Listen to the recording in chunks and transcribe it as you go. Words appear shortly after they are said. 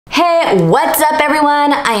Hey, what's up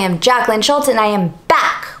everyone? I am Jackelyn Shultz and I am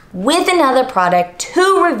back with another product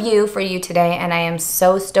to review for you today, and I am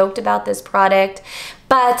so stoked about this product,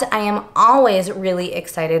 but I am always really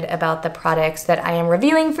excited about the products that I am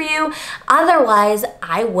reviewing for you. Otherwise,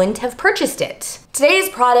 I wouldn't have purchased it. Today's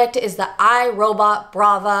product is the Irobot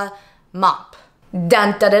Braava Mop.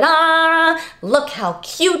 Dun da da da! Look how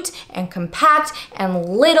cute and compact and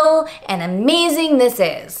little and amazing this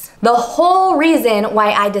is. The whole reason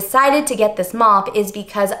why I decided to get this mop is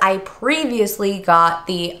because I previously got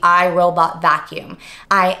the Irobot vacuum.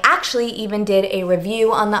 I actually even did a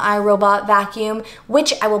review on the Irobot vacuum,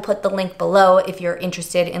 which I will put the link below if you're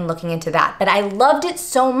interested in looking into that. But I loved it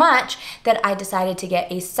so much that I decided to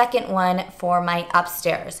get a second one for my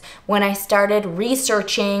upstairs. When I started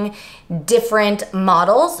researching different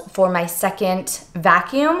models for my second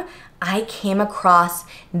vacuum, I came across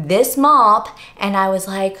this mop and I was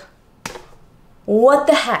like, what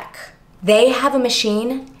the heck? They have a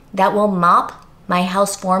machine that will mop my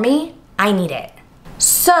house for me? I need it.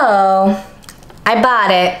 So I bought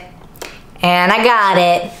it and I got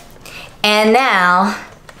it, and now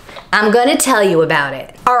I'm gonna tell you about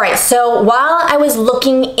it. All right, so while I was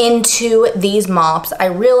looking into these mops, I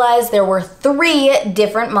realized there were 3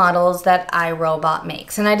 different models that Irobot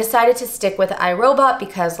makes. And I decided to stick with Irobot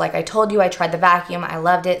because, like I told you, I tried the vacuum, I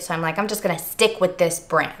loved it, so I'm like, I'm just gonna stick with this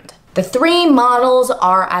brand. The 3 models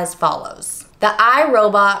are as follows. The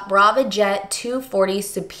Irobot Braava Jet 240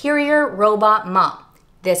 Superior Robot Mop.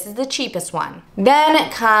 This is the cheapest one. Then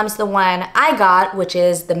comes the one I got, which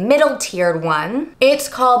is the middle tiered one. It's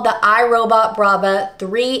called the Irobot Braava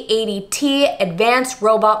 380T Advanced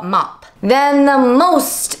Robot Mop. Then the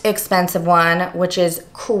most expensive one, which is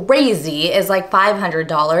crazy, is like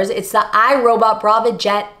 $500. It's the Irobot Braava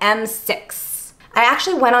Jet M6. I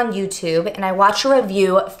actually went on YouTube and I watched a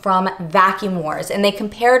review from Vacuum Wars, and they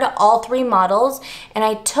compared all 3 models, and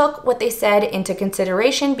I took what they said into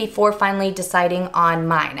consideration before finally deciding on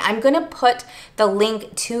mine. I'm gonna put the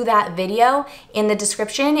link to that video in the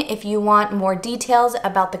description if you want more details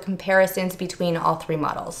about the comparisons between all 3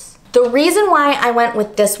 models. The reason why I went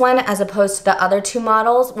with this one as opposed to the other 2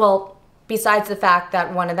 models, well, besides the fact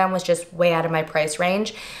that one of them was just way out of my price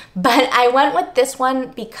range, but I went with this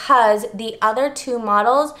one because the other 2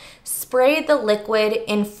 models sprayed the liquid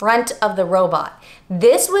in front of the robot.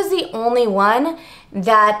 This was the only one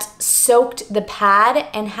that soaked the pad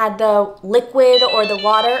and had the liquid or the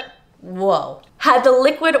water, had the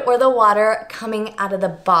liquid or the water coming out of the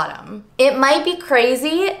bottom. It might be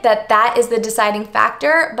crazy that that is the deciding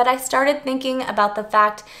factor, but I started thinking about the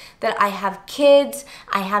fact that I have kids,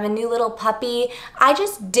 I have a new little puppy. I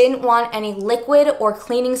just didn't want any liquid or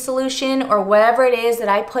cleaning solution or whatever it is that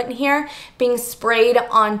I put in here being sprayed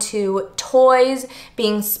onto toys,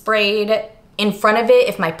 being sprayed in front of it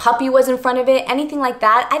if my puppy was in front of it, anything like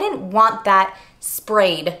that. I didn't want that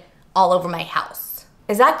sprayed all over my house.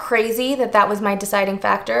 Is that crazy that that was my deciding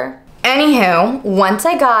factor? Anywho, once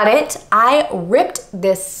I got it, I ripped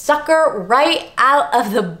this sucker right out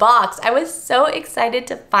of the box. I was so excited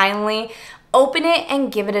to finally open it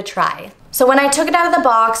and give it a try. So when I took it out of the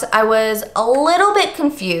box, I was a little bit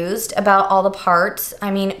confused about all the parts. I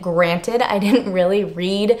mean, granted, I didn't really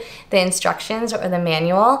read the instructions or the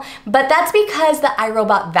manual, but that's because the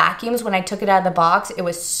Irobot vacuums, when I took it out of the box, it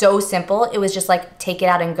was so simple. It was just like, take it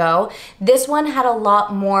out and go. This one had a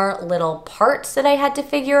lot more little parts that I had to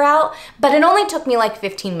figure out, but it only took me like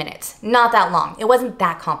 15 minutes. Not that long. It wasn't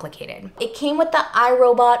that complicated. It came with the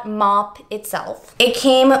Irobot mop itself. It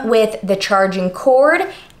came with the charging cord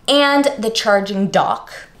and the charging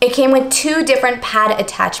dock. It came with 2 different pad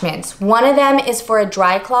attachments. One of them is for a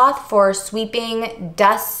dry cloth for sweeping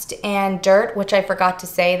dust and dirt, which I forgot to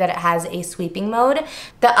say that it has a sweeping mode.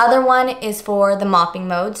 The other one is for the mopping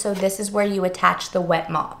mode, so this is where you attach the wet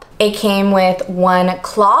mop. It came with 1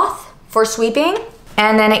 cloth for sweeping,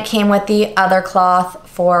 and then it came with the other cloth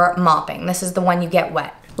for mopping. This is the one you get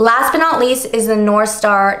wet. Last but not least is the North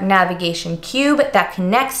Star navigation cube that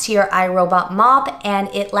connects to your Irobot mop, and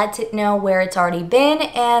it lets it know where it's already been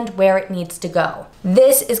and where it needs to go.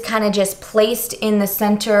 This is kind of just placed in the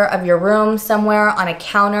center of your room somewhere on a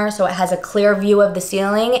counter, so it has a clear view of the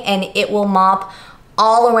ceiling, and it will mop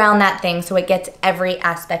all around that thing so it gets every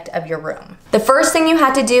aspect of your room. The first thing you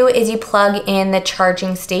have to do is you plug in the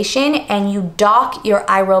charging station and you dock your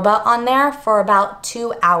Irobot on there for about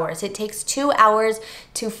 2 hours. It takes 2 hours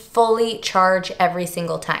to fully charge every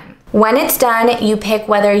single time. When it's done, you pick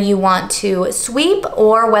whether you want to sweep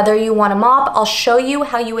or whether you want to mop. I'll show you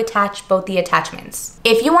how you attach both the attachments.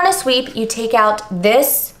 If you want to sweep, you take out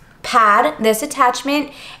this pad, this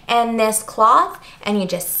attachment, and this cloth, and you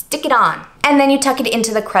just stick it on. And then you tuck it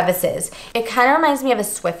into the crevices. It kind of reminds me of a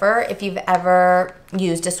Swiffer if you've ever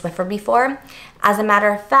used a Swiffer before. As a matter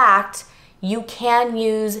of fact, you can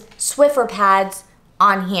use Swiffer pads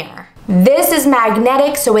on here. This is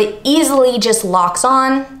magnetic, so it easily just locks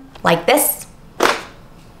on like this.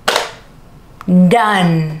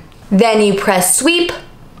 Done. Then you press sweep,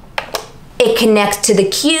 it connects to the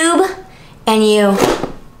cube, and you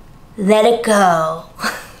let it go.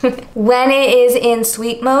 When it is in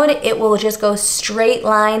sweep mode, it will just go straight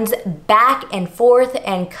lines back and forth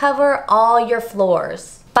and cover all your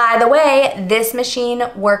floors. By the way, this machine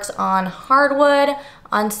works on hardwood,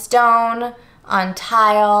 on stone, on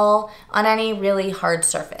tile, on any really hard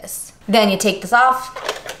surface. Then you take this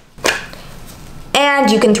off and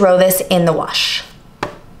you can throw this in the wash.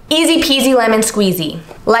 Easy peasy lemon squeezy.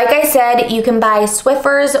 Like I said, you can buy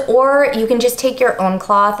Swiffers or you can just take your own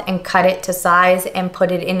cloth and cut it to size and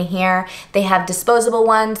put it in here. They have disposable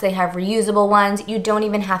ones, they have reusable ones. You don't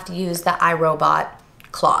even have to use the Irobot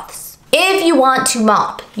cloths. If you want to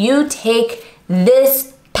mop, you take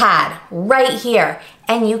this pad right here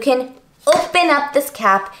and you can open up this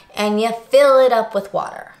cap and you fill it up with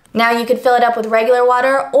water. Now you could fill it up with regular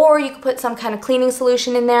water or you could put some kind of cleaning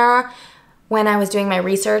solution in there. When I was doing my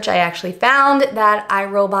research, I actually found that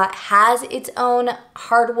Irobot has its own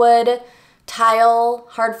hardwood tile,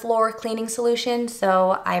 hard floor cleaning solution,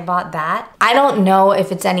 so I bought that. I don't know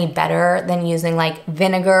if it's any better than using like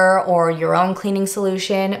vinegar or your own cleaning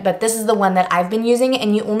solution, but this is the one that I've been using,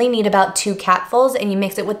 and you only need about 2 capfuls and you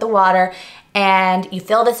mix it with the water and you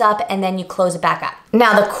fill this up and then you close it back up.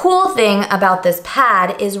 Now the cool thing about this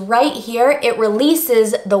pad is right here, it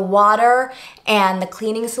releases the water and the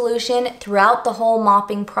cleaning solution throughout the whole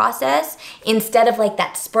mopping process instead of like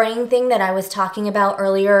that spraying thing that I was talking about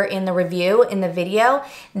earlier in the review, in the video.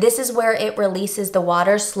 This is where it releases the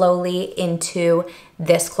water slowly into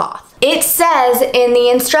this cloth. It says in the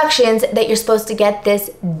instructions that you're supposed to get this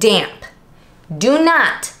damp. Do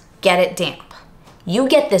not get it damp. You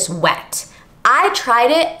get this wet. I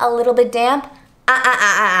tried it a little bit damp.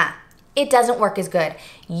 It doesn't work as good.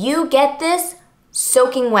 You get this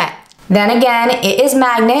soaking wet. Then again, it is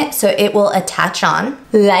magnet, so it will attach on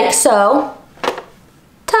like so.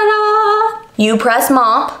 Ta-da! You press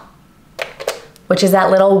mop, which is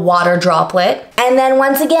that little water droplet. And then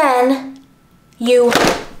once again, you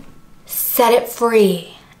set it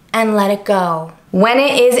free and let it go. When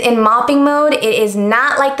it is in mopping mode, it is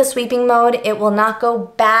not like the sweeping mode. It will not go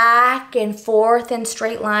back and forth in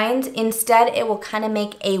straight lines. Instead, it will kind of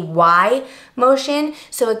make a Y motion.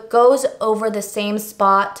 So it goes over the same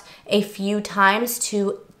spot a few times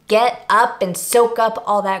to get up and soak up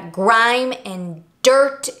all that grime and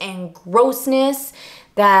dirt and grossness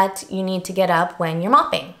that you need to get up when you're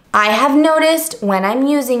mopping. I have noticed when I'm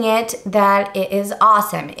using it that it is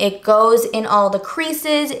awesome. It goes in all the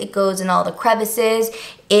creases, it goes in all the crevices.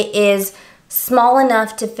 It is small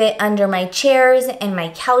enough to fit under my chairs and my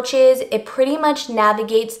couches. It pretty much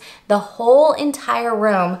navigates the whole entire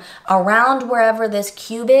room around wherever this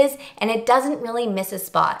cube is, and it doesn't really miss a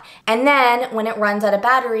spot. And then when it runs out of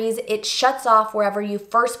batteries, it shuts off wherever you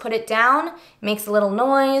first put it down, makes a little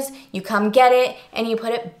noise, you come get it, and you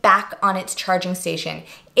put it back on its charging station.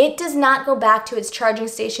 It does not go back to its charging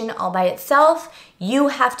station all by itself. You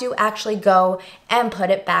have to actually go and put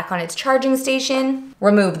it back on its charging station,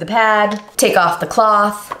 remove the pad, take off the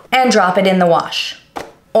cloth, and drop it in the wash.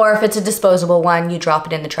 Or if it's a disposable one, you drop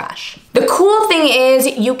it in the trash. The cool thing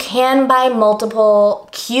is you can buy multiple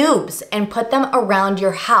cubes and put them around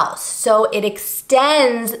your house, so it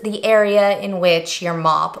extends the area in which your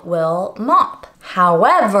mop will mop.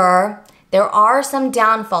 However, there are some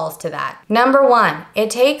downfalls to that. Number one, it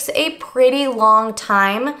takes a pretty long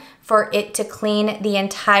time for it to clean the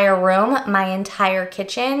entire room, my entire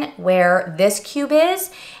kitchen, where this cube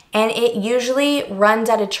is, and it usually runs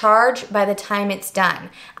out of charge by the time it's done.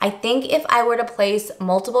 I think if I were to place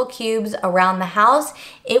multiple cubes around the house,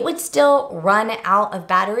 it would still run out of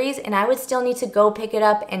batteries and I would still need to go pick it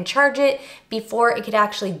up and charge it before it could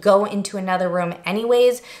actually go into another room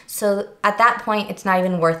anyways. So at that point, it's not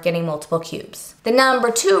even worth getting multiple cubes. The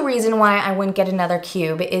number two reason why I wouldn't get another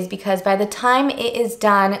cube is because by the time it is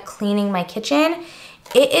done cleaning my kitchen,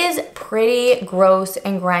 it is pretty gross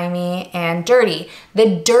and grimy and dirty.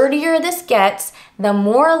 The dirtier this gets, the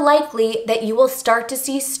more likely that you will start to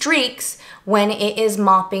see streaks when it is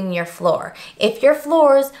mopping your floor. If your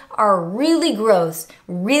floors are really gross,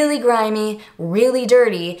 really grimy, really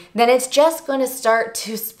dirty, then it's just going to start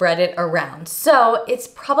to spread it around. So it's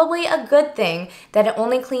probably a good thing that it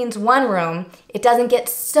only cleans one room, it doesn't get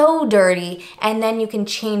so dirty, and then you can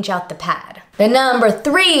change out the pad. The number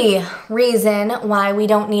 3 reason why we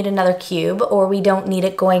don't need another cube, or we don't need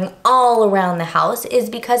it going all around the house, is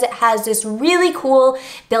because it has this really cool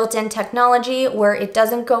built-in technology where it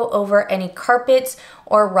doesn't go over any carpets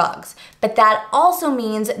or rugs. But that also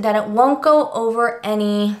means that it won't go over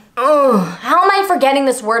any, how am I forgetting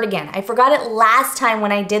this word again? I forgot it last time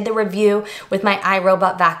when I did the review with my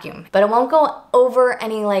Irobot vacuum. But it won't go over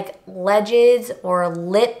any like ledges or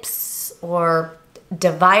lips or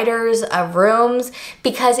dividers of rooms,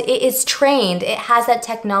 because it is trained. It has that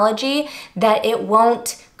technology that it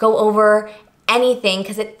won't go over anything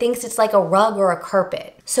because it thinks it's like a rug or a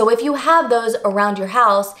carpet. So if you have those around your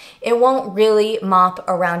house, it won't really mop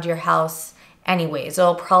around your house anyways.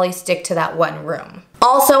 It'll probably stick to that one room.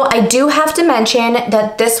 Also, I do have to mention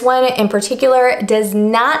that this one in particular does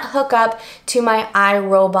not hook up to my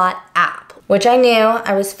Irobot app, which I knew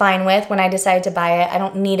I was fine with when I decided to buy it. I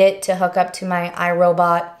don't need it to hook up to my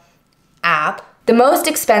Irobot app. The most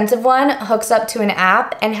expensive one hooks up to an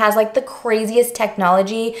app and has like the craziest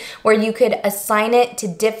technology where you could assign it to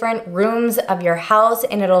different rooms of your house,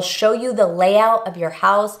 and it'll show you the layout of your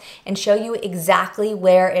house and show you exactly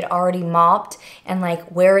where it already mopped and like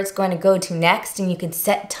where it's going to go to next, and you can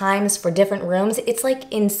set times for different rooms. It's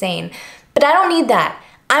like insane. But I don't need that.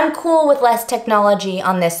 I'm cool with less technology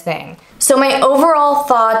on this thing. So my overall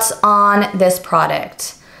thoughts on this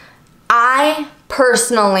product. I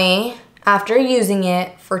personally, after using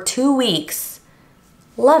it for 2 weeks,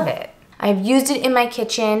 love it. I've used it in my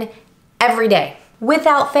kitchen every day,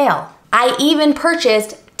 without fail. I even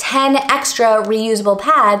purchased 10 extra reusable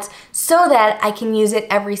pads so that I can use it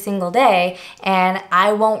every single day and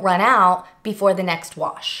I won't run out before the next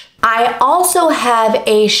wash. I also have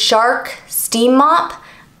a Shark steam mop.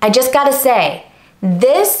 I just gotta say,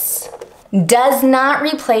 this does not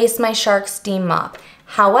replace my Shark steam mop.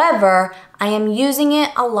 However, I am using it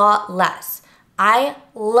a lot less. I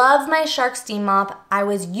love my Shark steam mop. I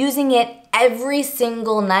was using it every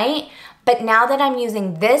single night, but now that I'm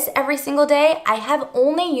using this every single day, I have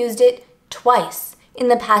only used it twice in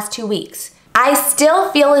the past 2 weeks. I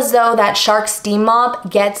still feel as though that Shark steam mop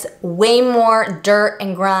gets way more dirt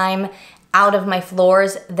and grime out of my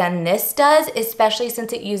floors than this does, especially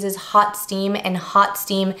since it uses hot steam, and hot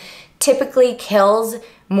steam typically kills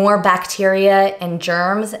more bacteria and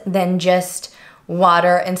germs than just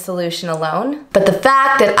water and solution alone. But the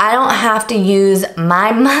fact that I don't have to use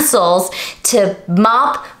my muscles to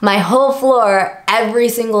mop my whole floor every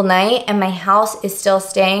single night and my house is still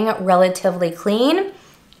staying relatively clean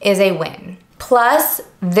is a win. Plus,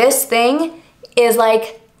 this thing is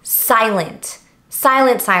like silent.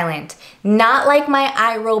 Silent. Not like my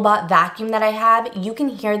Irobot vacuum that I have. You can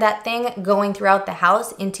hear that thing going throughout the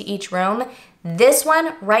house into each room. This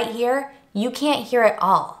one right here, you can't hear it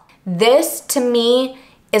all. This, to me,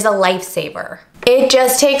 is a lifesaver. It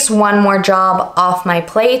just takes one more job off my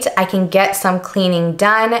plate. I can get some cleaning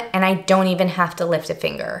done and I don't even have to lift a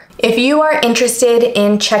finger. If you are interested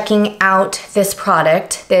in checking out this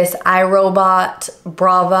product, this Irobot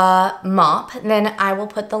Braava Mop, then I will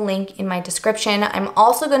put the link in my description. I'm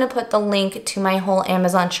also gonna put the link to my whole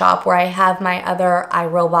Amazon shop where I have my other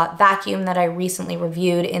Irobot vacuum that I recently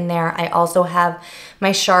reviewed in there. I also have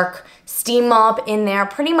my Shark steam mop in there,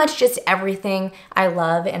 pretty much just everything I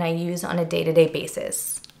love and I use on a day-to-day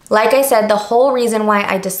basis. Like I said, the whole reason why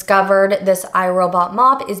I discovered this Irobot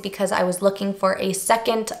mop is because I was looking for a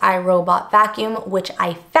second Irobot vacuum, which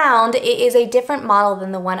I found. It is a different model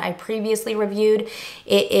than the one I previously reviewed.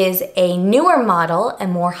 It is a newer model, a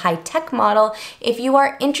more high-tech model. If you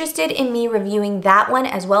are interested in me reviewing that one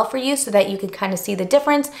as well for you so that you can kind of see the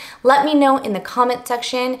difference, let me know in the comment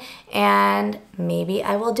section and maybe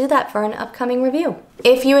I will do that for an upcoming review.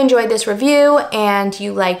 If you enjoyed this review and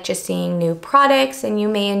you like just seeing new products, and you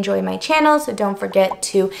may enjoy my channel, so don't forget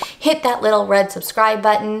to hit that little red subscribe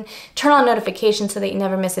button, turn on notifications so that you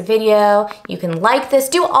never miss a video. You can like this,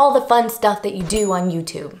 do all the fun stuff that you do on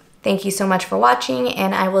YouTube. Thank you so much for watching,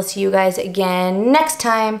 and I will see you guys again next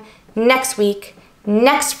time, next week,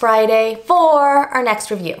 next Friday for our next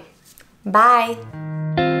review. Bye.